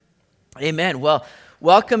Amen. Well,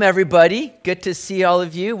 welcome everybody. Good to see all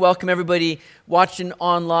of you. Welcome everybody watching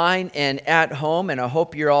online and at home. And I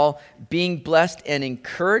hope you're all being blessed and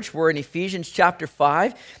encouraged. We're in Ephesians chapter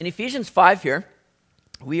 5. In Ephesians 5 here,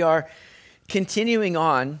 we are continuing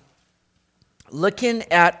on looking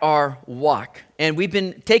at our walk. And we've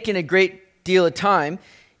been taking a great deal of time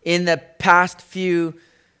in the past few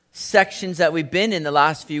sections that we've been in the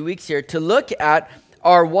last few weeks here to look at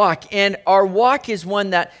our walk. And our walk is one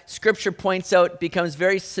that Scripture points out becomes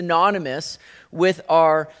very synonymous with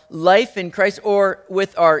our life in Christ or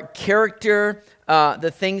with our character,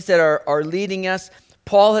 the things that are leading us.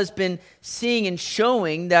 Paul has been seeing and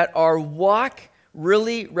showing that our walk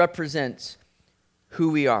really represents who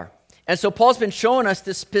we are. And so Paul's been showing us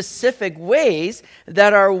the specific ways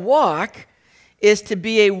that our walk is to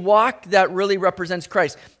be a walk that really represents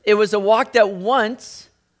Christ. It was a walk that once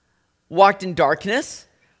walked in darkness,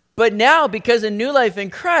 but now because of new life in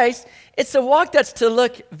Christ, it's a walk that's to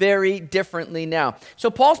look very differently now. So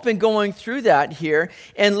Paul's been going through that here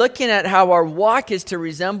and looking at how our walk is to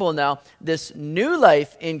resemble now this new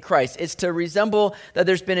life in Christ. It's to resemble that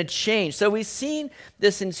there's been a change. So we've seen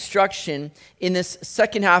this instruction in this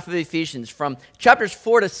second half of Ephesians. From chapters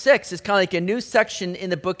 4 to 6 is kind of like a new section in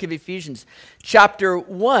the book of Ephesians. Chapter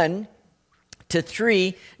 1 to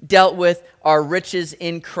 3 dealt with our riches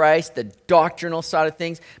in Christ, the doctrinal side of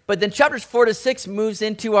things. But then chapters 4 to 6 moves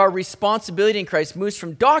into our responsibility in Christ, moves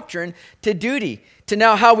from doctrine to duty, to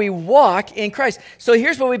now how we walk in Christ. So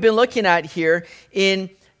here's what we've been looking at here in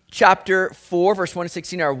chapter 4, verse 1 to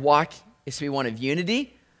 16. Our walk is to be one of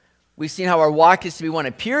unity. We've seen how our walk is to be one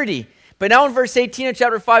of purity. But now in verse 18 of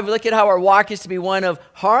chapter 5, we look at how our walk is to be one of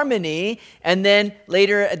harmony. And then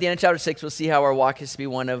later at the end of chapter 6, we'll see how our walk is to be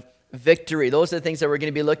one of victory. Those are the things that we're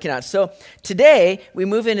going to be looking at. So today we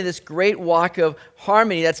move into this great walk of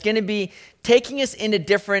harmony that's going to be taking us into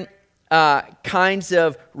different kinds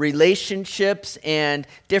of relationships and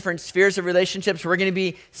different spheres of relationships. We're going to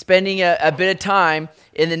be spending a bit of time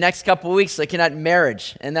in the next couple of weeks looking at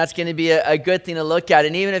marriage, and that's going to be a good thing to look at.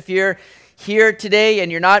 And even if you're here today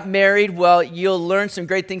and you're not married, well, you'll learn some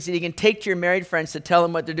great things that you can take to your married friends to tell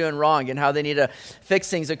them what they're doing wrong and how they need to fix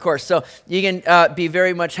things, of course. So you can be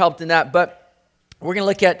very much helped in that. But we're going to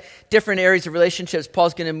look at different areas of relationships.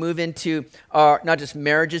 Paul's going to move into our, not just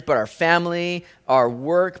marriages, but our family, our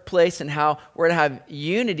workplace, and how we're going to have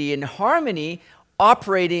unity and harmony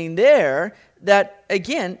operating there. That,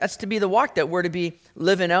 again, that's to be the walk that we're to be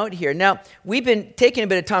living out here. Now, we've been taking a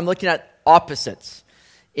bit of time looking at opposites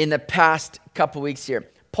in the past couple weeks here.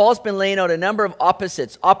 Paul's been laying out a number of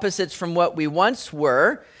opposites from what we once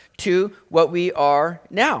were to what we are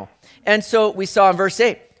now. And so we saw in verse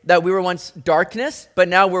 8 that we were once darkness, but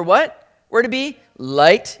now we're what? We're to be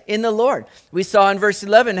light in the Lord. We saw in verse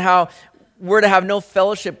 11 how we're to have no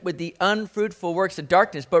fellowship with the unfruitful works of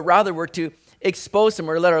darkness, but rather we're to expose them.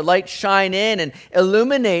 We're to let our light shine in and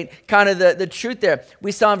illuminate kind of the truth there.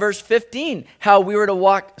 We saw in verse 15 how we were to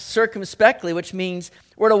walk circumspectly, which means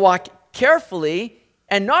we're to walk carefully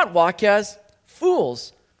and not walk as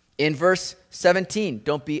fools. In verse 17,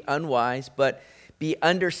 don't be unwise, but be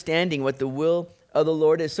understanding what the will of the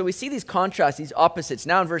Lord is. So we see these contrasts, these opposites.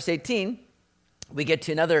 Now in verse 18, we get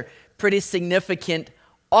to another pretty significant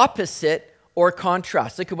opposite or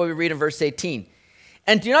contrast. Look at what we read in verse 18.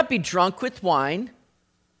 And do not be drunk with wine,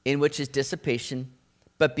 in which is dissipation,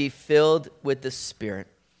 but be filled with the Spirit.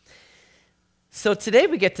 So today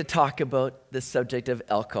we get to talk about the subject of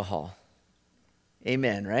alcohol.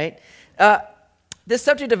 Amen, right? This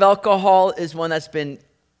subject of alcohol is one that's been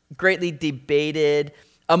greatly debated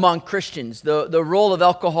among Christians, the role of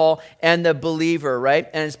alcohol and the believer, right?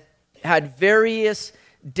 And it's had various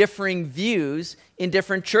differing views in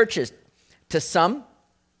different churches. To some,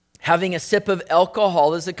 having a sip of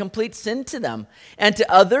alcohol is a complete sin to them. And to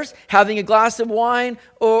others, having a glass of wine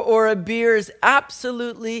or a beer is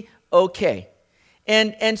absolutely okay.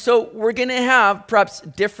 And so we're going to have perhaps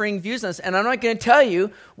differing views on this. And I'm not going to tell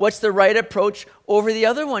you what's the right approach over the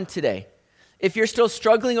other one today. If you're still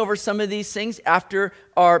struggling over some of these things after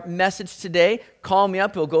our message today, call me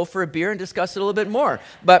up. We'll go for a beer and discuss it a little bit more.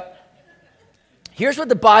 But here's what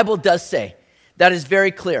the Bible does say that is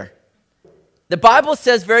very clear. The Bible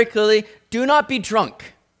says very clearly, do not be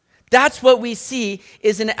drunk. That's what we see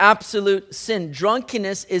is an absolute sin.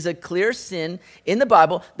 Drunkenness is a clear sin in the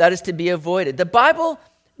Bible that is to be avoided. The Bible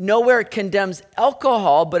nowhere condemns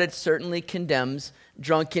alcohol, but it certainly condemns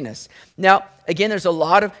drunkenness. Now, again, there's a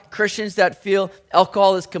lot of Christians that feel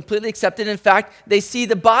alcohol is completely accepted. In fact, they see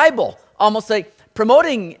the Bible almost like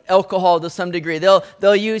promoting alcohol to some degree.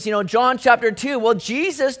 They'll use, John chapter 2. Well,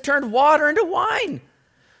 Jesus turned water into wine.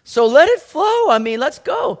 So let it flow. I mean, let's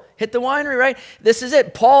go. Hit the winery, right? This is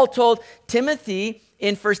it. Paul told Timothy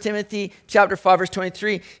in 1 Timothy chapter 5, verse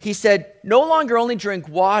 23, he said, no longer only drink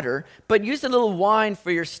water, but use a little wine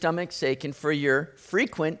for your stomach's sake and for your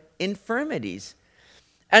frequent infirmities.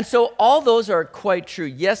 And so all those are quite true.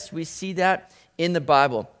 Yes, we see that in the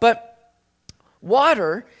Bible. But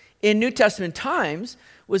water in New Testament times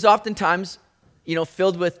was oftentimes,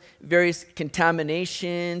 filled with various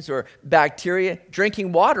contaminations or bacteria.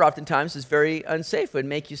 Drinking water oftentimes is very unsafe, it would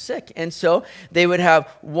make you sick. And so they would have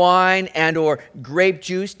wine and or grape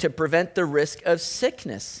juice to prevent the risk of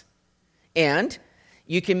sickness. And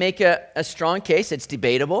you can make a strong case, it's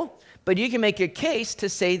debatable, but you can make a case to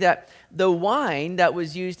say that the wine that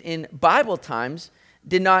was used in Bible times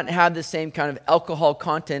did not have the same kind of alcohol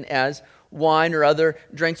content as wine or other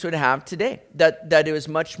drinks would have today, that it was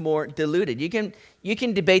much more diluted. You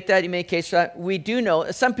can debate that, you make a case for that. We do know,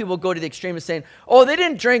 some people go to the extreme of saying, oh, they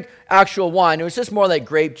didn't drink actual wine, it was just more like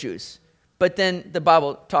grape juice. But then the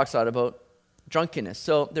Bible talks a lot about drunkenness.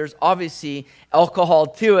 So there's obviously alcohol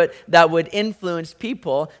to it that would influence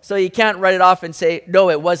people. So you can't write it off and say, no,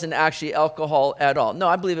 it wasn't actually alcohol at all. No,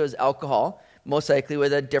 I believe it was alcohol, most likely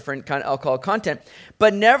with a different kind of alcohol content.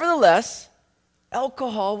 But nevertheless,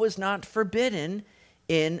 alcohol was not forbidden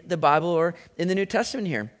in the Bible or in the New Testament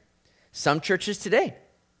here. Some churches today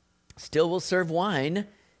still will serve wine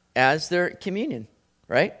as their communion,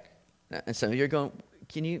 right? And some of you are going,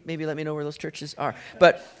 can you maybe let me know where those churches are?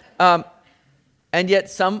 But, and yet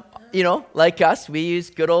some, like us, we use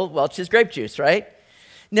good old Welch's grape juice, right?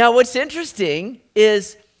 Now, what's interesting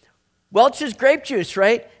is Welch's grape juice,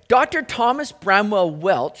 right? Dr. Thomas Bramwell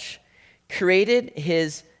Welch created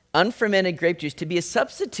his unfermented grape juice to be a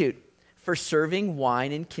substitute for serving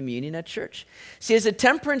wine in communion at church. See, as the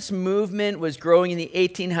temperance movement was growing in the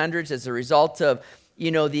 1800s as a result of,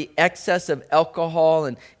 the excess of alcohol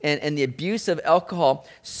and the abuse of alcohol,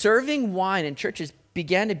 serving wine in churches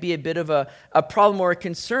began to be a bit of a problem or a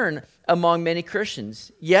concern among many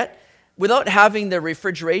Christians. Yet, without having the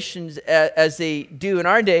refrigerations as they do in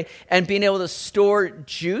our day and being able to store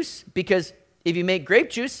juice, because if you make grape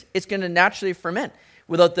juice, it's going to naturally ferment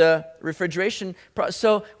without the refrigeration.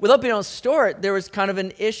 So without being able to store it, there was kind of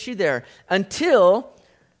an issue there until,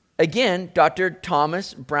 again, Dr.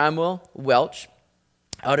 Thomas Bramwell Welch,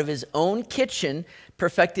 out of his own kitchen,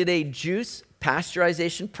 perfected a juice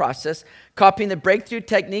pasteurization process, copying the breakthrough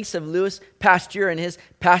techniques of Louis Pasteur and his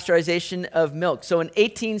pasteurization of milk. So in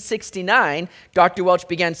 1869, Dr. Welch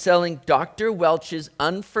began selling Dr. Welch's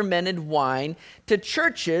unfermented wine to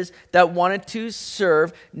churches that wanted to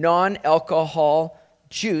serve non-alcohol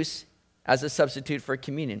juice as a substitute for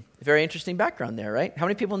communion. Very interesting background there, right? How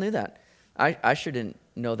many people knew that? I sure didn't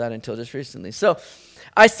know that until just recently. So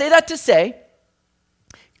I say that to say,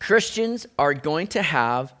 Christians are going to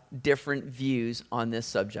have different views on this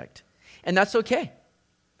subject. And that's okay.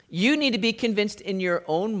 You need to be convinced in your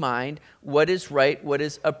own mind what is right, what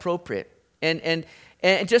is appropriate. And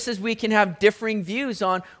just as we can have differing views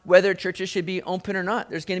on whether churches should be open or not,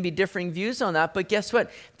 there's going to be differing views on that. But guess what?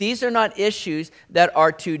 These are not issues that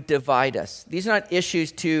are to divide us. These are not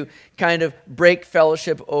issues to kind of break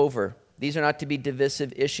fellowship over. These are not to be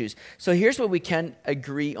divisive issues. So here's what we can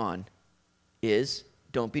agree on is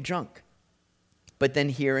don't be drunk. But then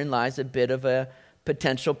herein lies a bit of a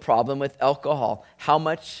potential problem with alcohol. How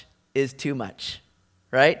much is too much?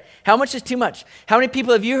 Right? How much is too much? How many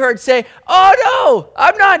people have you heard say, oh no,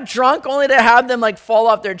 I'm not drunk, only to have them like fall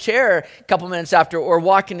off their chair a couple minutes after or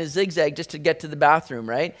walk in a zigzag just to get to the bathroom,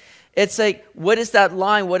 right? It's like, what is that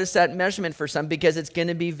line? What is that measurement for some? Because it's going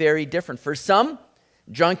to be very different. For some,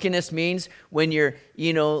 drunkenness means when you're,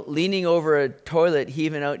 leaning over a toilet,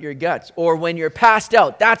 heaving out your guts. Or when you're passed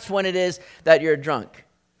out, that's when it is that you're drunk.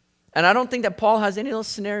 And I don't think that Paul has any of those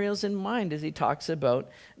scenarios in mind as he talks about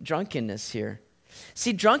drunkenness here.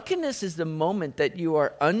 See, drunkenness is the moment that you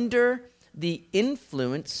are under the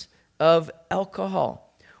influence of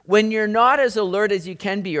alcohol. When you're not as alert as you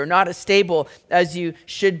can be or not as stable as you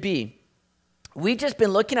should be. We've just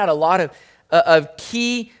been looking at a lot of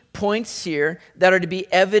key points here that are to be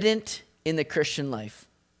evident in the Christian life,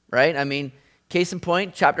 right? I mean, case in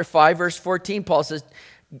point, chapter 5, verse 14, Paul says,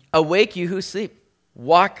 awake you who sleep.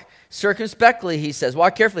 Walk circumspectly, he says.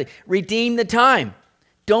 Walk carefully. Redeem the time.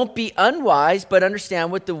 Don't be unwise, but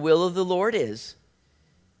understand what the will of the Lord is.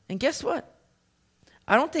 And guess what?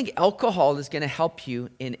 I don't think alcohol is going to help you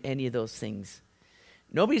in any of those things.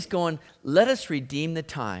 Nobody's going, let us redeem the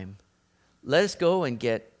time. Let us go and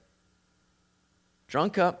get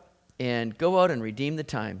drunk up and go out and redeem the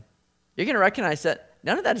time. You're going to recognize that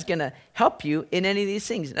None of that is going to help you in any of these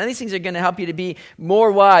things. None of these things are going to help you to be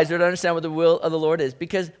more wise or to understand what the will of the Lord is,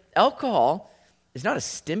 because alcohol is not a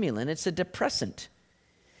stimulant, it's a depressant.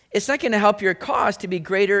 It's not going to help your cause to be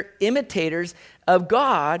greater imitators of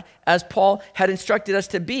God, as Paul had instructed us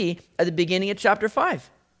to be at the beginning of chapter 5.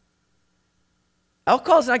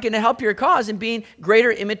 Alcohol is not going to help your cause in being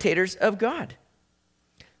greater imitators of God.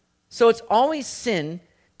 So it's always sin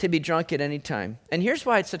to be drunk at any time. And here's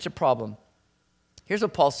why it's such a problem. Here's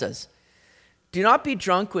what Paul says. Do not be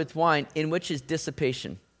drunk with wine, in which is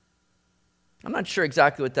dissipation. I'm not sure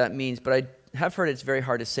exactly what that means, but I have heard it's very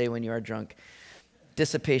hard to say when you are drunk.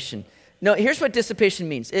 Dissipation. No, here's what dissipation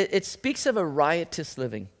means. It speaks of a riotous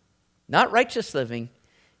living. Not righteous living.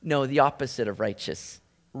 No, the opposite of righteous.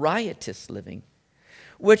 Riotous living.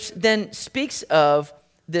 Which then speaks of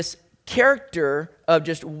this character of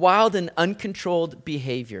just wild and uncontrolled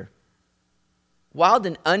behavior. Wild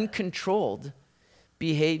and uncontrolled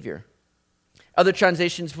behavior. Other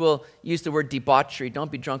translations will use the word debauchery.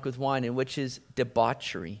 Don't be drunk with wine, and which is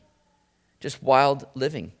debauchery. Just wild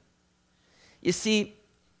living. You see,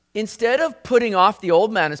 instead of putting off the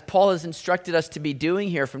old man, as Paul has instructed us to be doing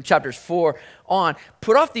here from chapters 4 on,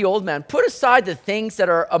 put off the old man, put aside the things that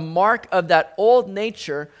are a mark of that old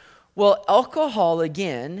nature. Well, alcohol,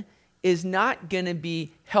 again, is not going to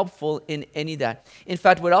be helpful in any of that. In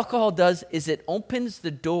fact, what alcohol does is it opens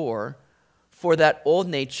the door for that old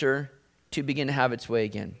nature to begin to have its way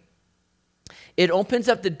again. It opens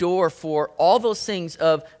up the door for all those things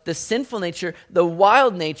of the sinful nature, the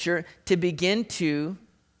wild nature, to begin to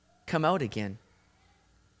come out again.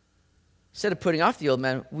 Instead of putting off the old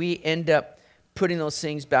man, we end up putting those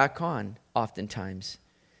things back on oftentimes.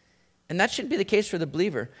 And that shouldn't be the case for the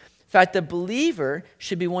believer. In fact, the believer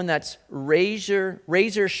should be one that's razor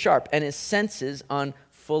sharp and his senses on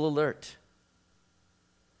full alert.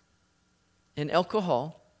 And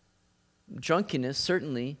alcohol, drunkenness,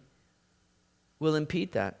 certainly will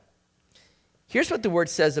impede that. Here's what the word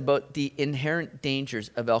says about the inherent dangers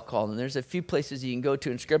of alcohol. And there's a few places you can go to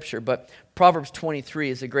in Scripture, but Proverbs 23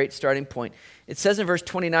 is a great starting point. It says in verse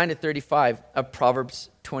 29 to 35 of Proverbs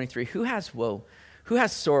 23, who has woe? Who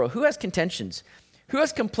has sorrow? Who has contentions? Who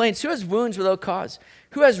has complaints? Who has wounds without cause?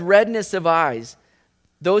 Who has redness of eyes?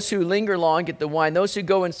 Those who linger long at the wine, those who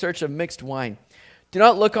go in search of mixed wine. Do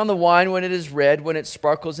not look on the wine when it is red, when it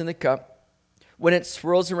sparkles in the cup, when it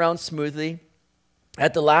swirls around smoothly.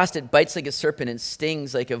 At the last, it bites like a serpent and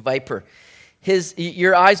stings like a viper.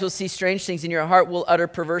 Your eyes will see strange things, and your heart will utter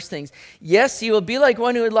perverse things. Yes, you will be like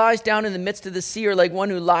one who lies down in the midst of the sea, or like one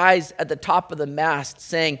who lies at the top of the mast,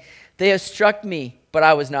 saying, they have struck me, but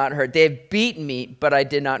I was not hurt. They have beaten me, but I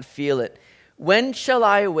did not feel it. When shall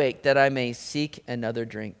I awake that I may seek another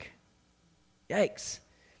drink? Yikes.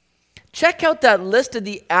 Check out that list of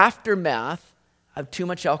the aftermath of too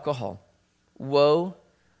much alcohol. Woe,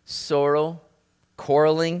 sorrow,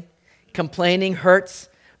 quarreling, complaining, hurts,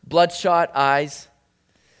 bloodshot eyes.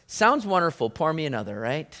 Sounds wonderful. Pour me another,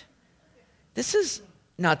 right? This is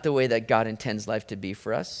not the way that God intends life to be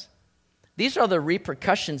for us. These are the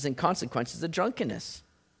repercussions and consequences of drunkenness.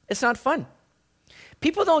 It's not fun.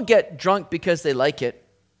 People don't get drunk because they like it.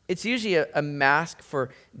 It's usually a mask for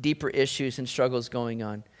deeper issues and struggles going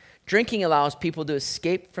on. Drinking allows people to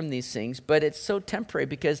escape from these things, but it's so temporary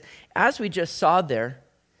because, as we just saw there,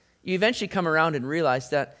 you eventually come around and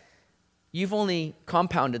realize that you've only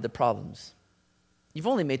compounded the problems. You've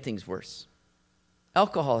only made things worse.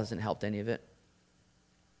 Alcohol hasn't helped any of it.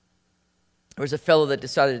 There was a fellow that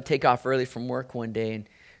decided to take off early from work one day and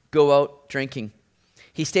go out drinking.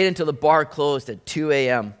 He stayed until the bar closed at 2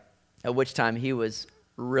 a.m., at which time he was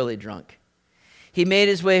really drunk. He made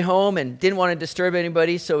his way home and didn't want to disturb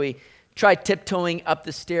anybody, so he tried tiptoeing up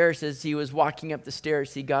the stairs. As he was walking up the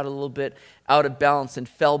stairs, he got a little bit out of balance and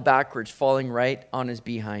fell backwards, falling right on his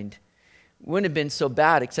behind. Wouldn't have been so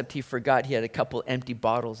bad, except he forgot he had a couple empty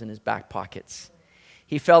bottles in his back pockets.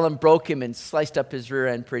 He fell and broke him and sliced up his rear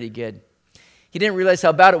end pretty good. He didn't realize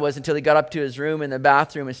how bad it was until he got up to his room in the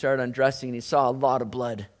bathroom and started undressing, and he saw a lot of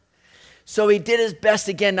blood. So he did his best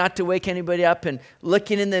again not to wake anybody up, and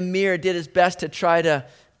looking in the mirror, did his best to try to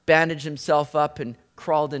bandage himself up, and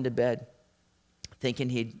crawled into bed, thinking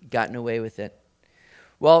he'd gotten away with it.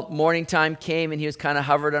 Well, morning time came, and he was kind of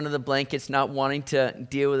hovered under the blankets, not wanting to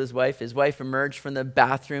deal with his wife. His wife emerged from the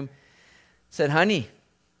bathroom, said, "Honey,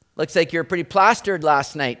 looks like you were pretty plastered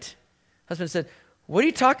last night." Husband said, "What are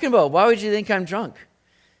you talking about? Why would you think I'm drunk?"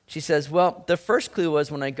 She says, "Well, the first clue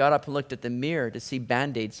was when I got up and looked at the mirror to see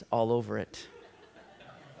Band-Aids all over it."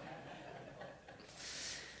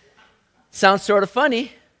 Sounds sort of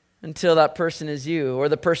funny until that person is you, or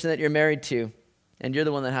the person that you're married to, and you're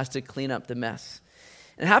the one that has to clean up the mess.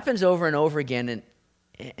 It happens over and over again,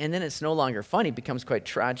 and then it's no longer funny. It becomes quite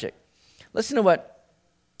tragic. Listen to what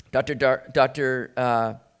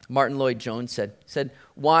Dr. Martin Lloyd-Jones said. He said,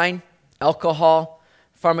 wine, alcohol,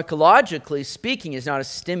 pharmacologically speaking, is not a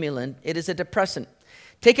stimulant. It is a depressant.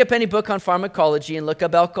 Take up any book on pharmacology and look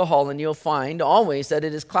up alcohol, and you'll find always that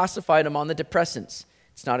it is classified among the depressants.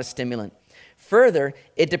 It's not a stimulant. Further,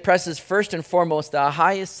 it depresses first and foremost the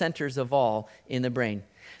highest centers of all in the brain.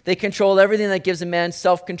 They control everything that gives a man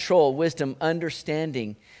self-control, wisdom,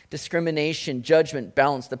 understanding, discrimination, judgment,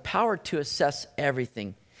 balance, the power to assess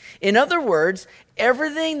everything. In other words,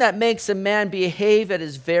 everything that makes a man behave at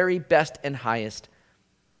his very best and highest.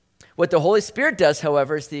 What the Holy Spirit does,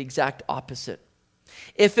 however, is the exact opposite.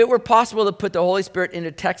 If it were possible to put the Holy Spirit in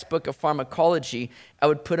a textbook of pharmacology, I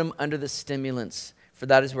would put him under the stimulants, for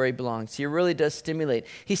that is where he belongs. He really does stimulate.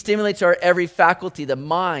 He stimulates our every faculty, the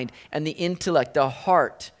mind and the intellect, the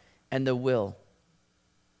heart and the will.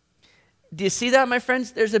 Do you see that, my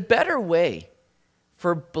friends? There's a better way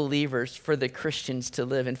for believers, for the Christians to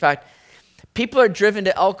live. In fact, people are driven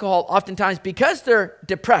to alcohol oftentimes because they're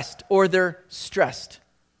depressed or they're stressed.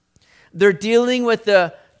 They're dealing with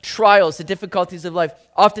the trials, the difficulties of life,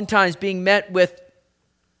 oftentimes being met with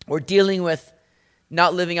or dealing with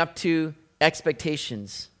not living up to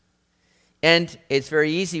expectations. And it's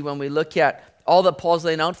very easy when we look at all that Paul's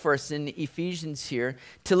laying out for us in Ephesians here,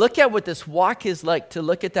 to look at what this walk is like, to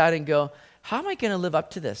look at that and go, how am I going to live up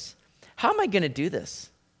to this? How am I going to do this?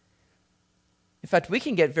 In fact, we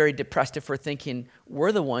can get very depressed if we're thinking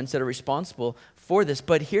we're the ones that are responsible for this.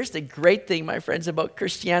 But here's the great thing, my friends, about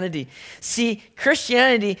Christianity. See,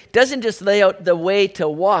 Christianity doesn't just lay out the way to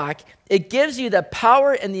walk. It gives you the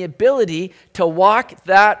power and the ability to walk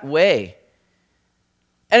that way.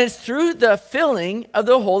 And it's through the filling of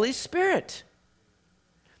the Holy Spirit.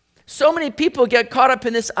 So many people get caught up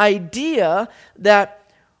in this idea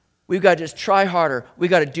that we've got to just try harder. We've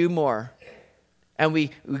got to do more. And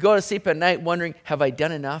we go to sleep at night wondering, have I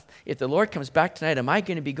done enough? If the Lord comes back tonight, am I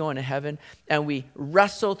going to be going to heaven? And we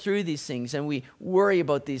wrestle through these things and we worry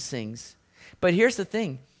about these things. But here's the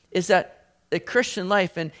thing, is that the Christian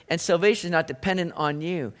life and salvation is not dependent on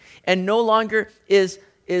you. And no longer is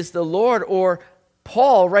the Lord or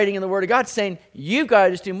Paul writing in the Word of God saying, you got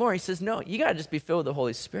to just do more. He says, no, you got to just be filled with the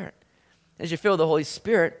Holy Spirit. As you fill with the Holy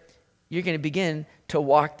Spirit, you're going to begin to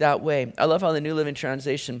walk that way. I love how the New Living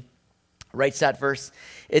Translation writes that verse.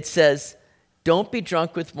 It says, don't be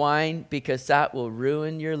drunk with wine because that will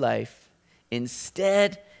ruin your life.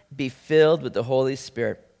 Instead, be filled with the Holy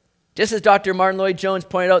Spirit. Just as Dr. Martin Lloyd-Jones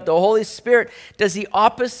pointed out, the Holy Spirit does the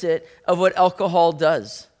opposite of what alcohol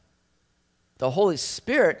does. The Holy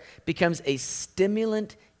Spirit becomes a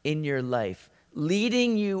stimulant in your life,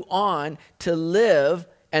 leading you on to live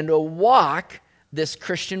and to walk this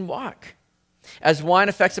Christian walk. As wine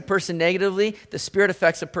affects a person negatively, the Spirit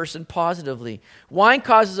affects a person positively. Wine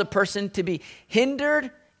causes a person to be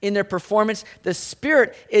hindered in their performance. The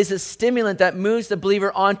Spirit is a stimulant that moves the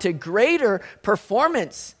believer on to greater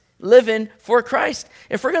performance, living for Christ.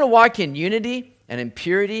 If we're going to walk in unity and in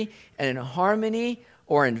purity and in harmony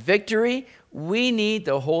or in victory, we need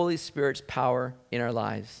the Holy Spirit's power in our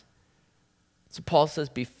lives. So Paul says,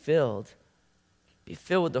 be filled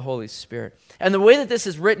with the Holy Spirit. And the way that this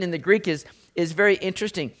is written in the Greek is very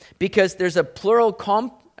interesting because there's a plural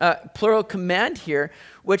command here,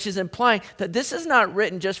 which is implying that this is not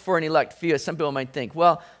written just for an elect few, as some people might think.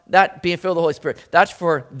 Well, that being filled with the Holy Spirit, that's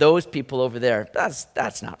for those people over there.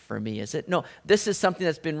 That's not for me, is it? No, this is something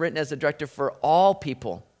that's been written as a directive for all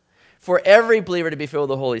people, for every believer to be filled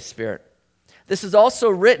with the Holy Spirit. This is also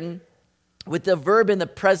written with the verb in the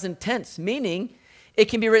present tense, meaning it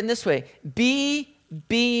can be written this way: be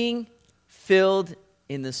being filled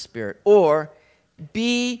in the Spirit, or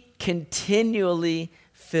be continually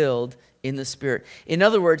filled in the Spirit. In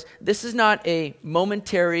other words, this is not a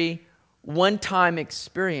momentary, one-time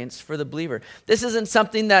experience for the believer. This isn't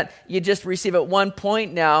something that you just receive at one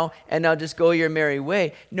point now and now just go your merry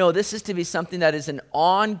way. No, this is to be something that is an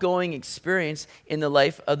ongoing experience in the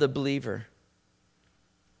life of the believer.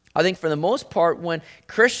 I think for the most part, when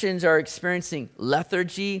Christians are experiencing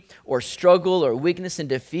lethargy or struggle or weakness and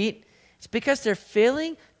defeat, it's because they're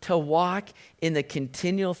failing to walk in the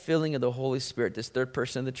continual filling of the Holy Spirit, this third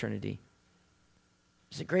person of the Trinity.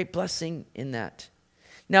 There's a great blessing in that.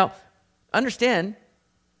 Now, understand,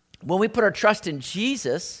 when we put our trust in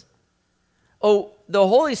Jesus, the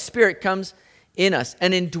Holy Spirit comes in us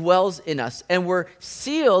and indwells in us, and we're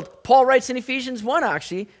sealed. Paul writes in Ephesians 1,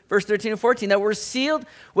 actually, verse 13 and 14, that we're sealed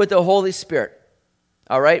with the Holy Spirit.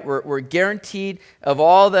 All right, we're guaranteed of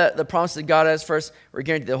all the promises that God has for us. We're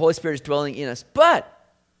guaranteed the Holy Spirit is dwelling in us. But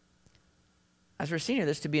as we're seeing here,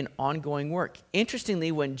 there's to be an ongoing work.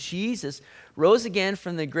 Interestingly, when Jesus rose again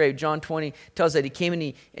from the grave, John 20 tells that he came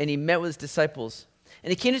and he met with his disciples. And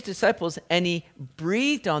he came to his disciples and he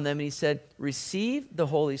breathed on them and he said, receive the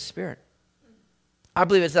Holy Spirit. I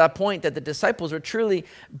believe it's at that point that the disciples were truly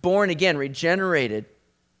born again, regenerated.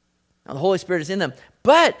 Now the Holy Spirit is in them.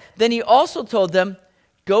 But then he also told them,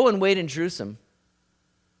 go and wait in Jerusalem.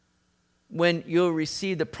 When you'll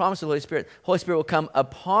receive the promise of the Holy Spirit will come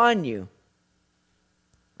upon you.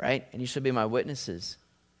 Right? And you shall be my witnesses.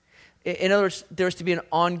 In other words, there's to be an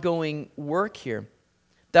ongoing work here.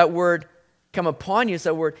 That word come upon you is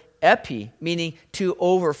that word epi, meaning to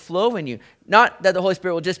overflow in you. Not that the Holy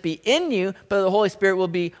Spirit will just be in you, but the Holy Spirit will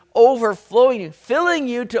be overflowing you, filling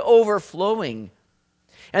you to overflowing.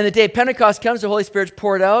 And the day of Pentecost comes, the Holy Spirit's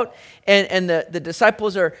poured out, and the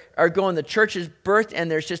disciples are going, the church is birthed, and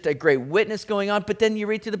there's just a great witness going on. But then you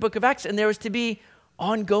read through the book of Acts, and there was to be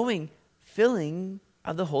ongoing filling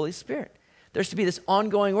of the Holy Spirit. There's to be this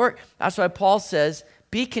ongoing work. That's why Paul says,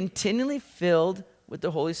 be continually filled with the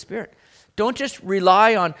Holy Spirit. Don't just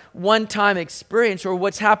rely on one-time experience or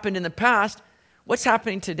what's happened in the past. What's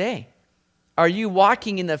happening today? Are you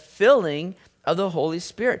walking in the filling of the Holy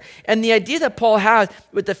Spirit? And the idea that Paul has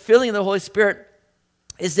with the filling of the Holy Spirit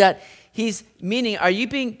is that he's meaning, are you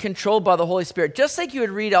being controlled by the Holy Spirit? Just like you would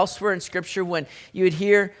read elsewhere in Scripture when you would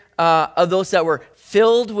hear of those that were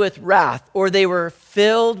filled with wrath or they were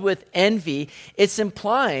filled with envy, it's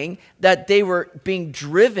implying that they were being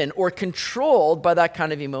driven or controlled by that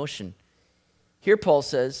kind of emotion. Here Paul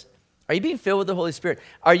says, are you being filled with the Holy Spirit?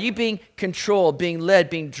 Are you being controlled, being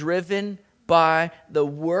led, being driven by the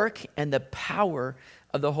work and the power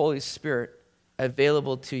of the Holy Spirit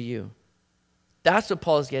available to you? That's what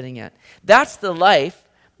Paul is getting at. That's the life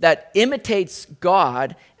that imitates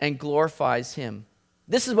God and glorifies him.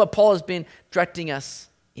 This is what Paul has been directing us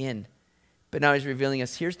in. But now he's revealing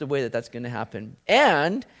us, here's the way that that's going to happen.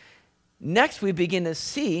 And next we begin to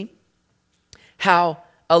see how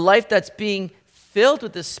a life that's being filled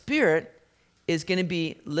with the Spirit is going to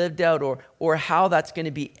be lived out, or how that's going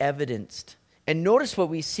to be evidenced. And notice what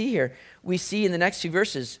we see here. We see in the next few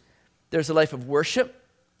verses, there's a life of worship,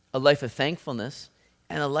 a life of thankfulness,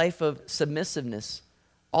 and a life of submissiveness,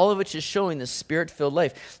 all of which is showing the Spirit-filled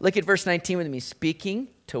life. Look at verse 19 with me. Speaking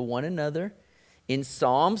to one another in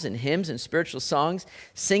psalms and hymns and spiritual songs,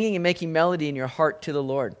 singing and making melody in your heart to the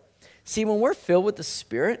Lord. See, when we're filled with the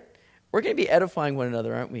Spirit, we're going to be edifying one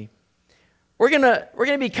another, aren't we? We're going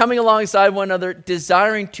to be coming alongside one another,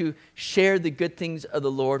 desiring to share the good things of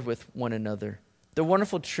the Lord with one another, the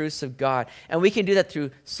wonderful truths of God. And we can do that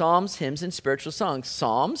through psalms, hymns, and spiritual songs.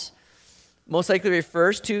 Psalms most likely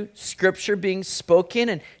refers to Scripture being spoken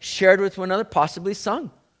and shared with one another, possibly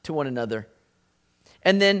sung to one another.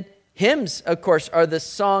 And then hymns, of course, are the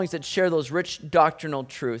songs that share those rich doctrinal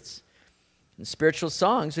truths. And spiritual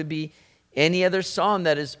songs would be any other song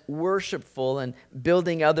that is worshipful and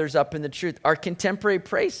building others up in the truth. Our contemporary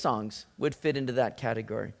praise songs would fit into that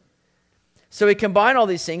category. So we combine all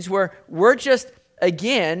these things where we're just,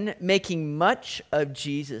 again, making much of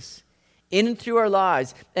Jesus in and through our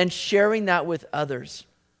lives and sharing that with others.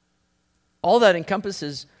 All that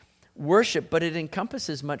encompasses worship, but it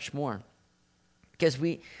encompasses much more. Because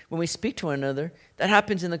when we speak to one another, that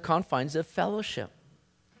happens in the confines of fellowship.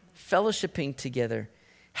 Fellowshipping together.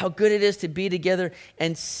 How good it is to be together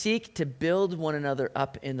and seek to build one another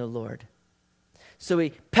up in the Lord. So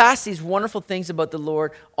we pass these wonderful things about the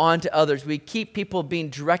Lord on to others. We keep people being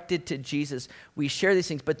directed to Jesus. We share these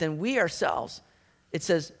things, but then we ourselves, it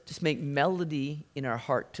says, just make melody in our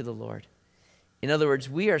heart to the Lord. In other words,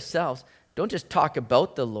 we ourselves don't just talk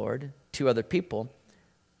about the Lord to other people,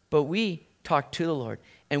 but we talk to the Lord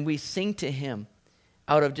and we sing to him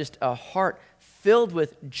out of just a heart filled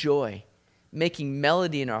with joy, making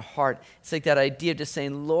melody in our heart. It's like that idea of just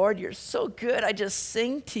saying, Lord, you're so good. I just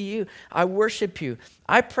sing to you. I worship you.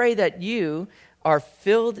 I pray that you are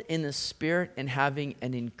filled in the Spirit and having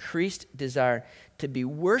an increased desire to be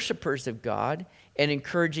worshipers of God and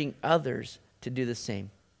encouraging others to do the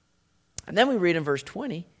same. And then we read in verse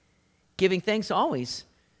 20, giving thanks always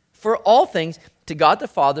for all things to God the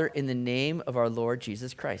Father in the name of our Lord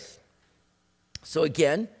Jesus Christ. So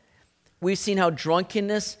again, we've seen how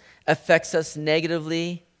drunkenness affects us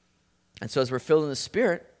negatively. And so as we're filled in the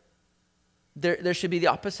Spirit, there should be the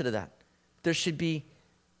opposite of that. There should be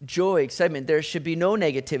joy, excitement. There should be no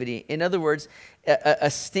negativity. In other words,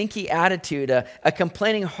 a stinky attitude, a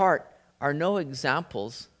complaining heart are no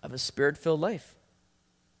examples of a Spirit-filled life.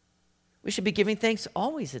 We should be giving thanks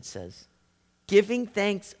always, it says. Giving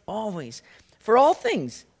thanks always for all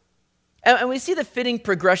things. And we see the fitting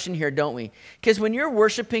progression here, don't we? Because when you're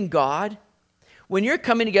worshiping God, when you're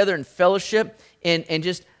coming together in fellowship and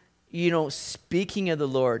just, speaking of the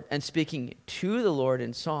Lord and speaking to the Lord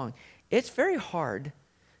in song, it's very hard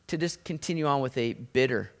to just continue on with a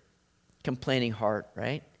bitter, complaining heart,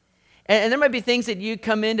 right? And there might be things that you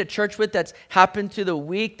come into church with that's happened through the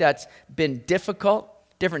week that's been difficult,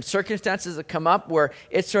 different circumstances that come up where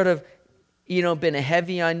it's sort of, been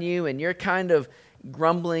heavy on you and you're kind of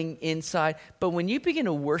grumbling inside. But when you begin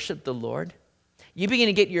to worship the Lord, you begin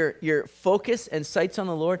to get your focus and sights on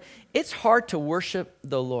the Lord, it's hard to worship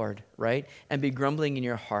the Lord, right? And be grumbling in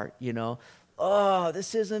your heart, Oh,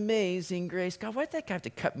 this is amazing grace. God, why did that guy have to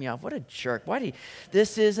cut me off? What a jerk.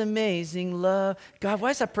 This is amazing love. God, why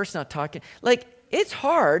is that person not talking? Like, it's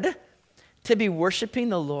hard to be worshiping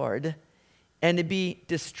the Lord and to be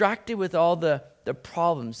distracted with all the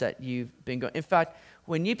problems that you've been going. In fact,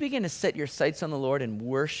 when you begin to set your sights on the Lord and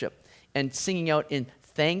worship and singing out in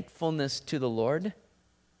thankfulness to the Lord,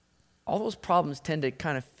 all those problems tend to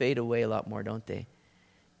kind of fade away a lot more, don't they?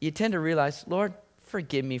 You tend to realize, Lord,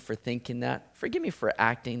 forgive me for thinking that. Forgive me for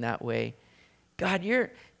acting that way. God,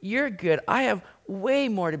 you're good. I have way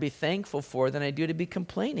more to be thankful for than I do to be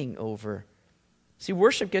complaining over. See,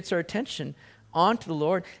 worship gets our attention onto the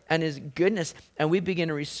Lord and his goodness, and we begin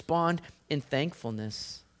to respond in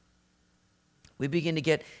thankfulness. We begin to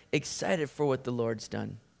get excited for what the Lord's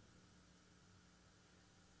done.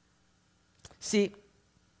 See,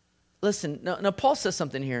 listen, now Paul says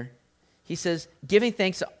something here. He says, giving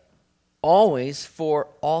thanks always for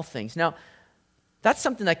all things. Now, that's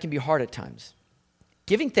something that can be hard at times.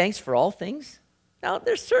 Giving thanks for all things? Now,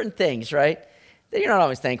 there's certain things, right, that you're not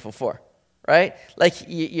always thankful for, right? Like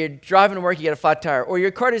you're driving to work, you get a flat tire, or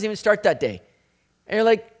your car doesn't even start that day.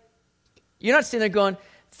 And you're not sitting there going,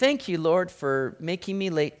 thank you, Lord, for making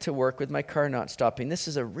me late to work with my car not stopping. This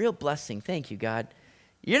is a real blessing. Thank you, God.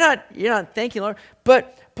 You're not thanking Lord.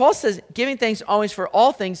 But Paul says, giving thanks always for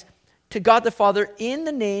all things to God the Father in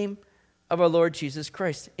the name of our Lord Jesus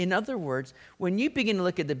Christ. In other words, when you begin to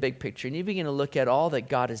look at the big picture and you begin to look at all that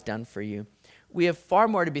God has done for you, we have far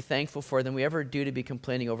more to be thankful for than we ever do to be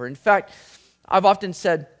complaining over. In fact, I've often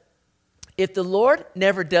said, if the Lord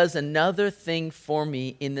never does another thing for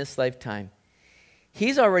me in this lifetime,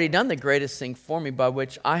 he's already done the greatest thing for me, by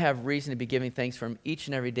which I have reason to be giving thanks for him each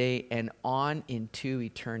and every day and on into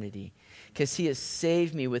eternity. Because he has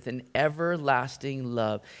saved me with an everlasting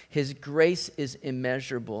love. His grace is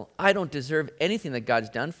immeasurable. I don't deserve anything that God's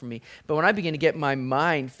done for me. But when I begin to get my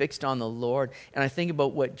mind fixed on the Lord and I think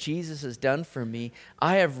about what Jesus has done for me,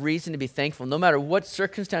 I have reason to be thankful. No matter what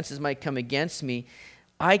circumstances might come against me,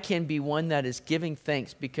 I can be one that is giving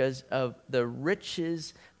thanks because of the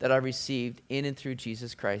riches that I received in and through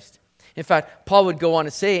Jesus Christ. In fact, Paul would go on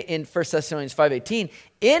to say in 1 Thessalonians 5:18,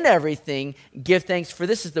 in everything give thanks, for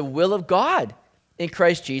this is the will of God in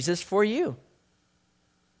Christ Jesus for you.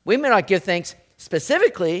 We may not give thanks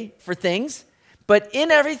specifically for things, but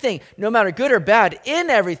in everything, no matter good or bad, in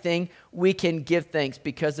everything, we can give thanks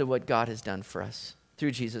because of what God has done for us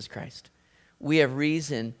through Jesus Christ. We have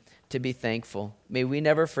reason to be thankful. May we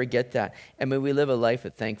never forget that, and may we live a life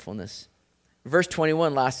of thankfulness. Verse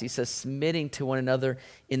 21 lastly says, submitting to one another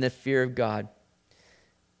in the fear of God.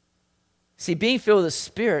 See, being filled with the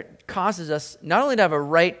Spirit causes us not only to have a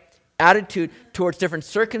right attitude towards different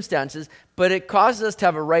circumstances, but it causes us to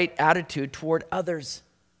have a right attitude toward others.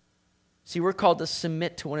 See, we're called to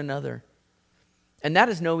submit to one another. And that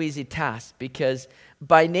is no easy task because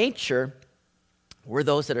by nature, we're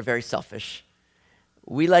those that are very selfish.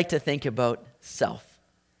 We like to think about self.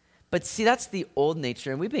 But see, that's the old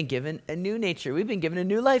nature, and we've been given a new nature. We've been given a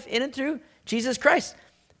new life in and through Jesus Christ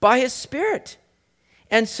by his Spirit.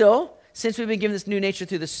 And so, since we've been given this new nature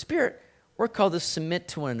through the Spirit, we're called to submit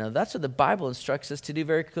to one another. That's what the Bible instructs us to do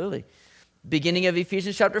very clearly. Beginning of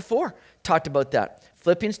Ephesians chapter 4 talked about that.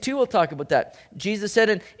 Philippians 2 will talk about that. Jesus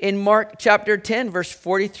said in Mark chapter 10, verse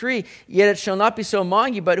 43, yet it shall not be so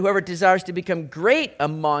among you, but whoever desires to become great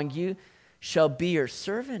among you shall be your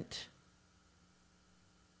servant.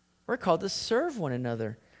 We're called to serve one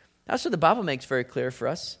another. That's what the Bible makes very clear for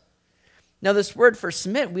us. Now, this word for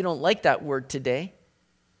submit, we don't like that word today.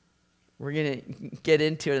 We're going to get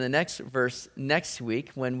into it in the next verse next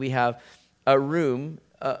week when we have a room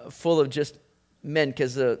full of just men,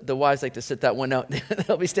 because the wives like to sit that one out.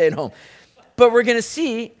 They'll be staying home. But we're going to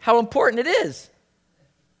see how important it is.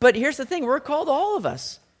 But here's the thing. We're called, all of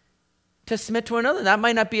us, to submit to one another. That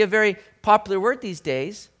might not be a very popular word these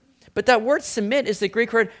days. But that word submit is the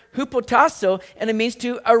Greek word hupotasso, and it means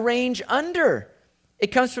to arrange under.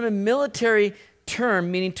 It comes from a military term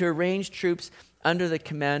meaning to arrange troops under the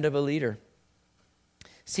command of a leader.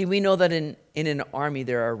 See, we know that in an army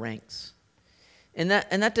there are ranks. And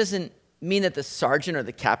that doesn't mean that the sergeant or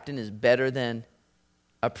the captain is better than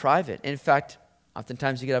a private. In fact,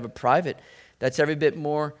 oftentimes you could have a private that's every bit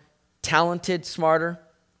more talented, smarter,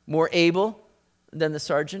 more able than the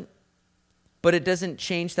sergeant, but it doesn't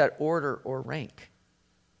change that order or rank.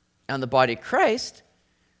 On the body of Christ,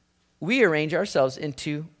 we arrange ourselves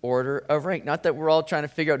into order of rank. Not that we're all trying to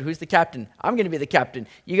figure out who's the captain. I'm going to be the captain.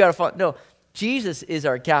 You got to follow. No, Jesus is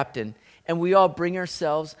our captain, and we all bring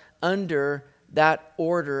ourselves under that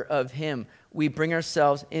order of him. We bring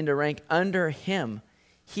ourselves into rank under him.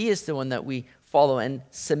 He is the one that we follow and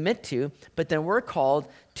submit to, but then we're called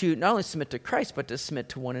to not only submit to Christ, but to submit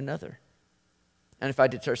to one another. And in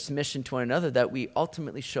fact, it's our submission to one another that we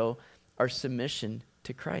ultimately show our submission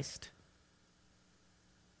to Christ.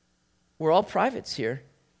 We're all privates here,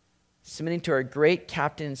 submitting to our great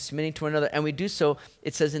captain, submitting to one another, and we do so,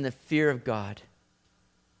 it says, in the fear of God.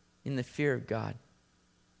 In the fear of God.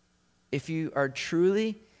 If you are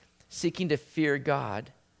truly seeking to fear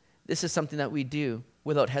God, this is something that we do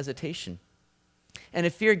without hesitation. And to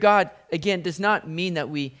fear God, again, does not mean that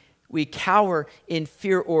we cower in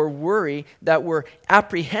fear or worry, that we're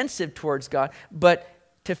apprehensive towards God, but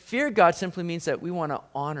to fear God simply means that we want to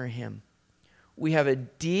honor him. We have a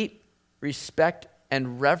deep respect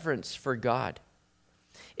and reverence for God.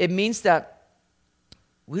 It means that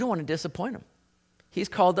we don't want to disappoint him. He's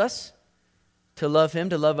called us to love him,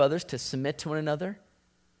 to love others, to submit to one another.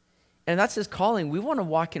 And that's his calling. We want to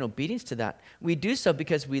walk in obedience to that. We do so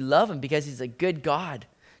because we love him, because he's a good God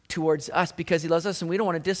towards us, because he loves us, and we don't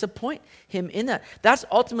want to disappoint him in that. That's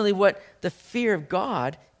ultimately what the fear of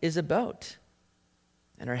God is about.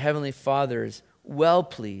 And our Heavenly Father is well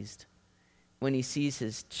pleased when he sees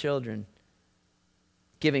his children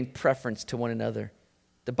giving preference to one another.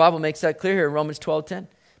 The Bible makes that clear here in Romans 12:10.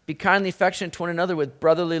 Be kindly affectionate to one another with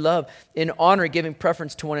brotherly love, in honor giving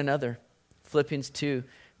preference to one another. Philippians 2,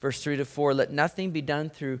 verse 3-4. Let nothing be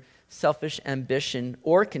done through selfish ambition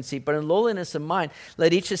or conceit, but in lowliness of mind,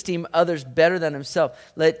 let each esteem others better than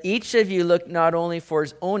himself. Let each of you look not only for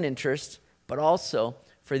his own interest, but also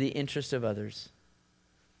for the interest of others.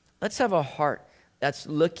 Let's have a heart that's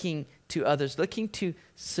looking to others, looking to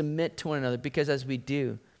submit to one another, because as we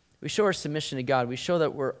do, we show our submission to God. We show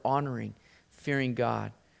that we're honoring, fearing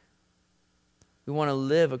God. We want to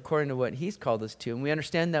live according to what he's called us to, and we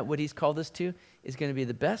understand that what he's called us to is going to be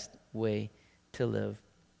the best way to live.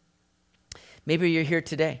 Maybe you're here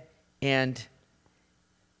today, and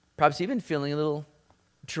perhaps you've been feeling a little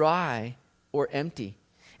dry or empty.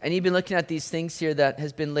 And you've been looking at these things here that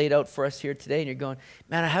has been laid out for us here today, and you're going,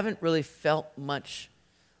 man, I haven't really felt much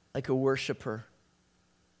like a worshiper.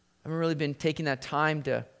 I haven't really been taking that time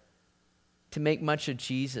to make much of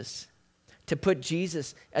Jesus, to put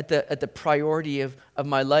Jesus at the priority of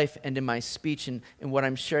my life and in my speech and what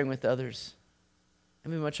I'm sharing with others. I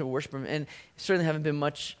haven't been much of a worshiper, and certainly haven't been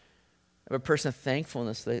much of a person of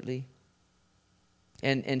thankfulness lately.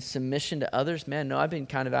 And submission to others, man, no, I've been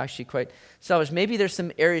kind of actually quite selfish. Maybe there's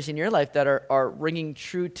some areas in your life that are ringing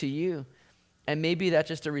true to you. And maybe that's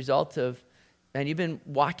just a result of, man, you've been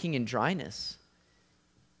walking in dryness.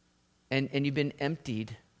 And you've been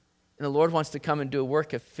emptied. And the Lord wants to come and do a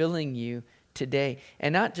work of filling you today.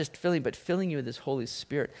 And not just filling, but filling you with his Holy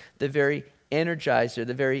Spirit, the very energizer,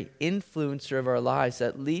 the very influencer of our lives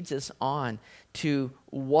that leads us on to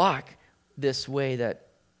walk this way that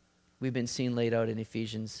we've been seeing laid out in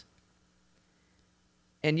Ephesians.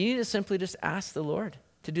 And you need to simply just ask the Lord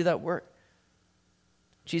to do that work.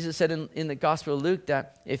 Jesus said in the Gospel of Luke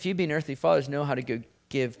that if you being earthly fathers know how to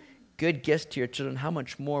give good gifts to your children, how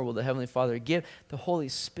much more will the Heavenly Father give the Holy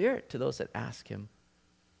Spirit to those that ask him?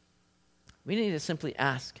 We need to simply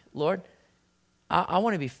ask, Lord, I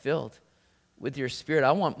want to be filled with your Spirit.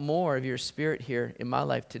 I want more of your Spirit here in my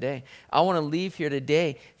life today. I want to leave here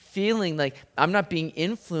today feeling like I'm not being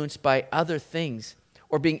influenced by other things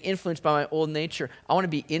or being influenced by my old nature. I want to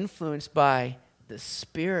be influenced by the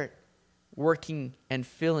Spirit working and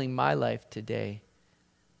filling my life today.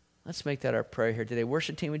 Let's make that our prayer here today.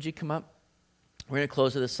 Worship team, would you come up? We're going to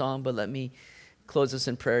close with a song, but let me close this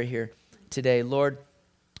in prayer here today. Lord,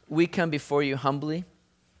 we come before you humbly,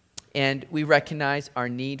 and we recognize our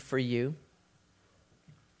need for you.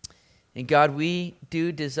 And God, we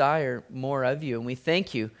do desire more of you, and we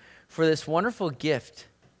thank you for this wonderful gift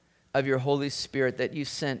of your Holy Spirit that you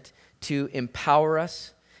sent to empower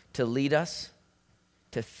us, to lead us,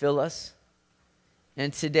 to fill us.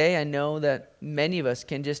 And today I know that many of us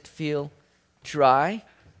can just feel dry,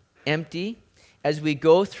 empty. As we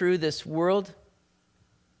go through this world,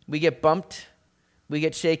 we get bumped, we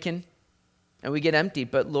get shaken, and we get empty.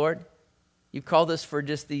 But Lord, you called us for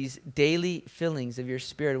just these daily fillings of your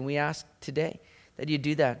Spirit, and we ask today that you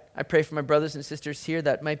do that. I pray for my brothers and sisters here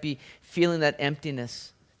that might be feeling that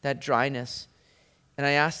emptiness, that dryness. And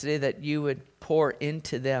I ask today that you would pour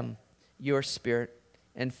into them your Spirit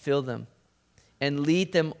and fill them and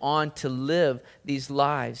lead them on to live these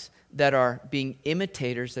lives that are being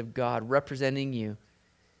imitators of God, representing you,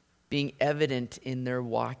 being evident in their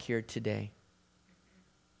walk here today.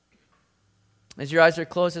 As your eyes are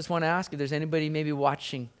closed, I just want to ask if there's anybody maybe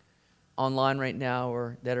watching online right now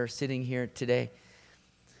or that are sitting here today.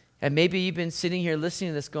 And maybe you've been sitting here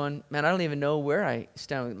listening to this going, man, I don't even know where I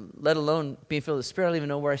stand, let alone being filled with the Spirit. I don't even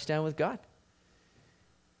know where I stand with God.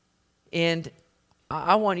 And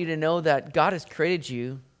I want you to know that God has created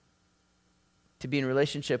you to be in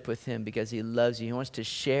relationship with Him because He loves you. He wants to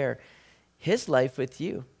share His life with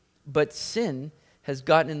you. But sin has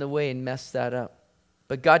gotten in the way and messed that up.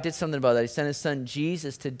 But God did something about that. He sent His Son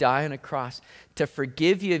Jesus to die on a cross to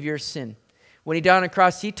forgive you of your sin. When He died on a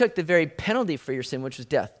cross, He took the very penalty for your sin, which was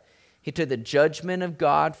death. He took the judgment of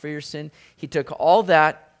God for your sin. He took all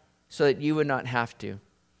that so that you would not have to.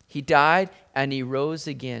 He died and He rose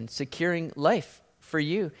again, securing life for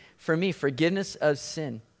you, for me, forgiveness of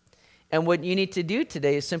sin. And what you need to do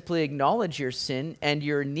today is simply acknowledge your sin and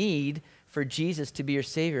your need for Jesus to be your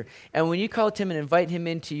Savior. And when you call to Him and invite Him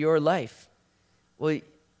into your life, well,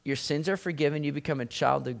 your sins are forgiven. You become a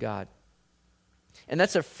child of God. And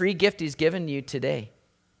that's a free gift He's given you today.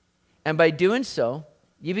 And by doing so,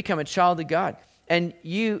 you become a child of God. And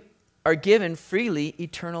you are given freely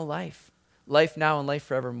eternal life. Life now and life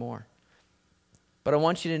forevermore. But I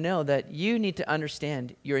want you to know that you need to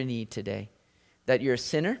understand your need today. That you're a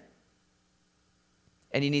sinner.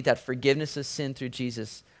 And you need that forgiveness of sin through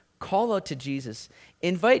Jesus. Call out to Jesus.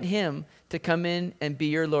 Invite Him to come in and be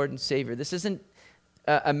your Lord and Savior. This isn't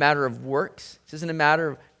a matter of works. This isn't a matter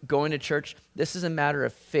of going to church. This is a matter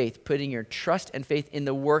of faith, putting your trust and faith in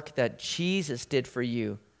the work that Jesus did for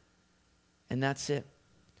you. And that's it.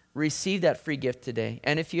 Receive that free gift today.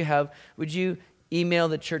 And if you have, would you email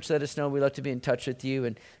the church, let us know. We'd love to be in touch with you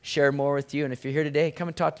and share more with you. And if you're here today, come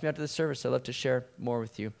and talk to me after the service. I'd love to share more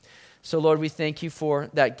with you. So Lord, we thank You for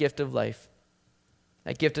that gift of life,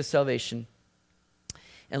 that gift of salvation.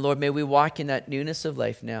 And Lord, may we walk in that newness of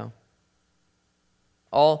life now,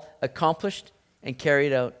 all accomplished and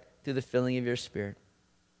carried out through the filling of Your Spirit.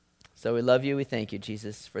 So we love You. We thank You,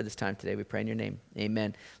 Jesus, for this time today. We pray in Your name.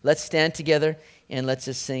 Amen. Let's stand together and let's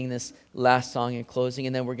just sing this last song in closing,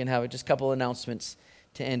 and then we're going to have just a couple announcements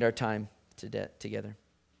to end our time together.